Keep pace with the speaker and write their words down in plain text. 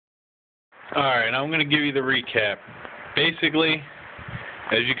Alright, I'm going to give you the recap. Basically,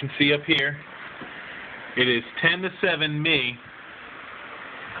 as you can see up here, it is 10-7 me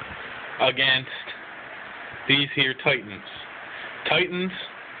against these here Titans. Titans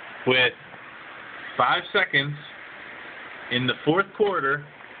with 5 seconds in the fourth quarter,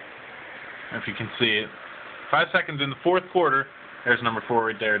 if you can see it. 5 seconds in the fourth quarter, there's number 4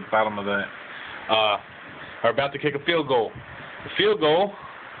 right there at the bottom of that, are about to kick a field goal. The field goal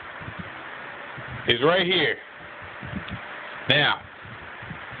is right here. Now,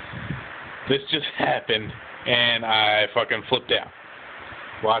 this just happened, and I fucking flipped out.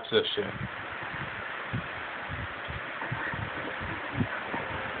 Watch this shit.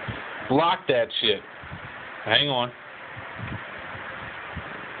 Block that shit. Hang on.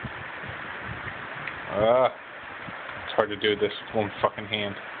 It's hard to do this with one fucking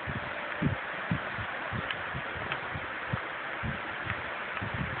hand.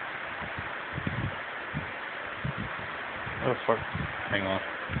 Oh fuck. Hang on.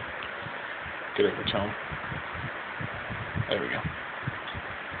 Get over to him. There we go.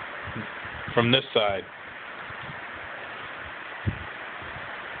 From this side.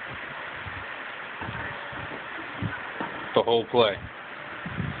 The whole play.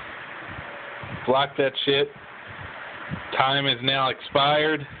 Block that shit. Time is now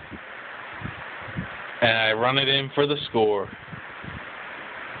expired. And I run it in for the score.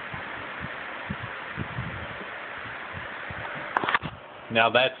 Now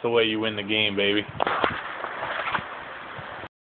that's the way you win the game, baby.